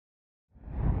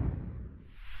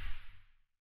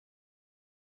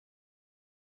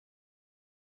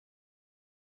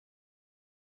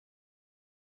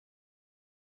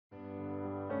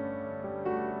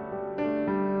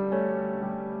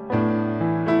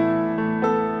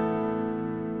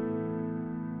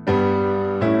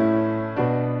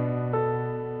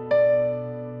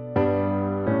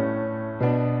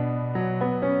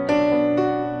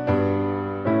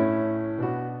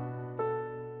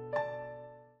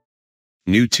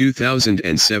New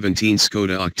 2017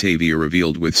 Skoda Octavia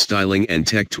revealed with styling and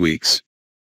tech tweaks.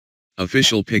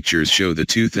 Official pictures show the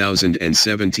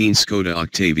 2017 Skoda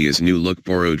Octavia's new look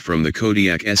borrowed from the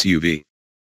Kodiaq SUV.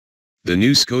 The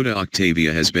new Skoda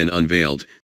Octavia has been unveiled,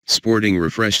 sporting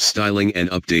refreshed styling and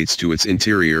updates to its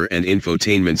interior and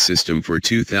infotainment system for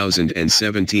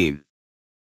 2017.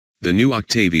 The new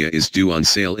Octavia is due on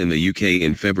sale in the UK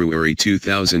in February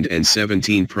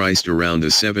 2017, priced around the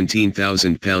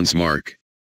 £17,000 mark.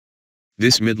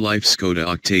 This midlife Skoda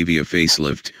Octavia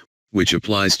facelift, which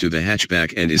applies to the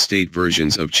hatchback and estate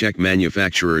versions of Czech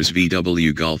manufacturers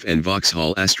VW Golf and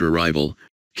Vauxhall Astra rival,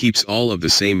 keeps all of the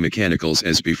same mechanicals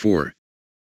as before.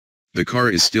 The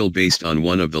car is still based on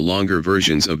one of the longer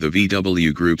versions of the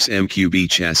VW Group's MQB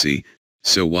chassis,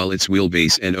 so while its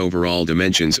wheelbase and overall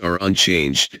dimensions are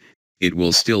unchanged, it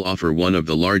will still offer one of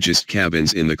the largest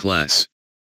cabins in the class.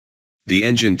 The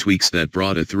engine tweaks that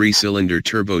brought a 3-cylinder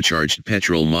turbocharged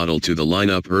petrol model to the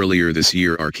lineup earlier this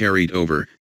year are carried over,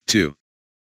 too.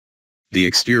 The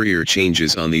exterior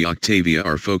changes on the Octavia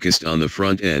are focused on the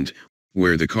front end,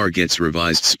 where the car gets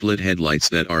revised split headlights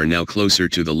that are now closer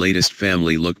to the latest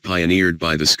family look pioneered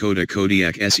by the Skoda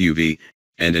Kodiaq SUV,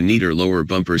 and a neater lower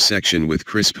bumper section with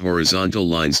crisp horizontal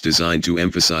lines designed to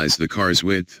emphasize the car's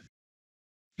width.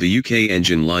 The UK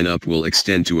engine lineup will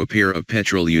extend to a pair of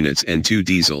petrol units and 2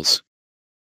 diesels.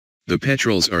 The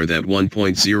petrols are that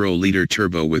 1.0-litre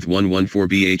turbo with 114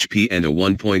 bhp and a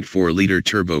 1.4-litre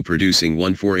turbo producing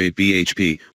 148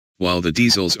 bhp, while the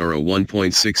diesels are a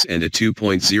 1.6 and a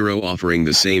 2.0 offering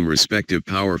the same respective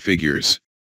power figures.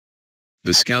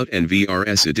 The Scout and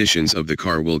VRS editions of the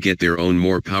car will get their own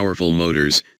more powerful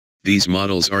motors. These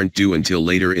models aren't due until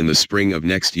later in the spring of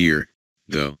next year,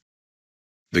 though.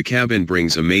 The cabin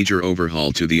brings a major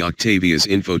overhaul to the Octavia's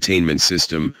infotainment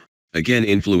system, again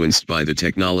influenced by the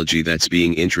technology that's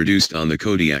being introduced on the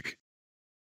Kodiaq.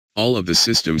 All of the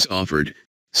systems offered,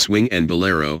 Swing and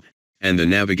Bolero, and the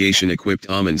navigation-equipped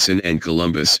Amundsen and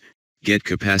Columbus, get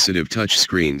capacitive touch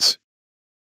screens.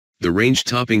 The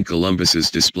range-topping Columbus's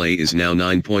display is now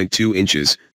 9.2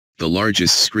 inches, the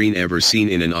largest screen ever seen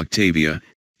in an Octavia.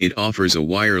 It offers a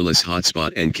wireless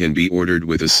hotspot and can be ordered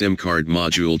with a SIM card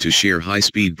module to share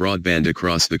high-speed broadband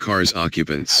across the car's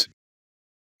occupants.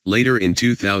 Later in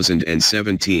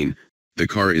 2017, the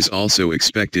car is also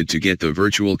expected to get the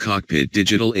virtual cockpit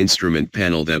digital instrument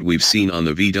panel that we've seen on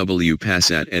the VW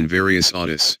Passat and various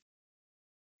Autos.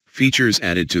 Features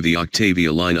added to the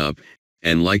Octavia lineup,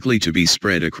 and likely to be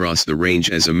spread across the range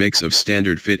as a mix of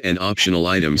standard fit and optional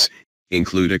items,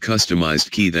 include a customized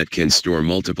key that can store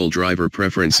multiple driver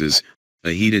preferences,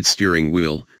 a heated steering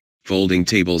wheel, folding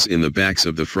tables in the backs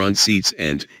of the front seats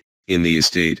and, in the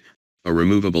estate, a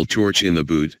removable torch in the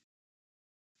boot.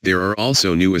 There are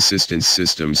also new assistance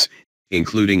systems,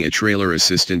 including a trailer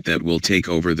assistant that will take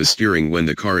over the steering when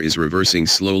the car is reversing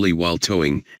slowly while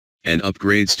towing, and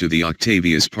upgrades to the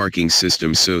Octavia's parking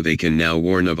system so they can now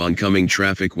warn of oncoming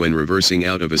traffic when reversing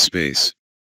out of a space.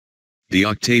 The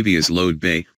Octavia's load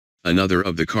bay, another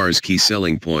of the car's key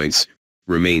selling points,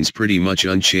 remains pretty much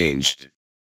unchanged.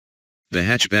 The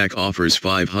hatchback offers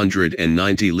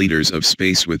 590 liters of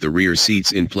space with the rear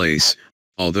seats in place,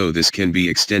 although this can be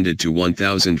extended to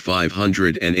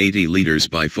 1,580 liters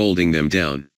by folding them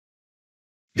down.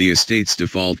 The estate's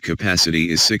default capacity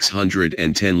is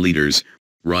 610 liters,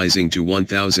 rising to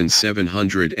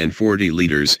 1,740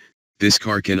 liters. This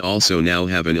car can also now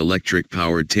have an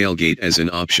electric-powered tailgate as an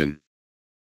option.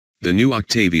 The new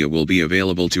Octavia will be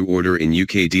available to order in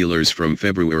UK dealers from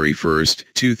February 1,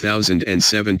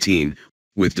 2017,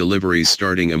 with deliveries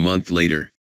starting a month later.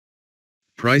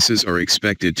 Prices are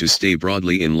expected to stay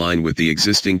broadly in line with the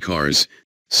existing cars,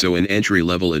 so an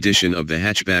entry-level edition of the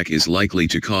hatchback is likely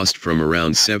to cost from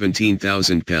around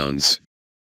 £17,000.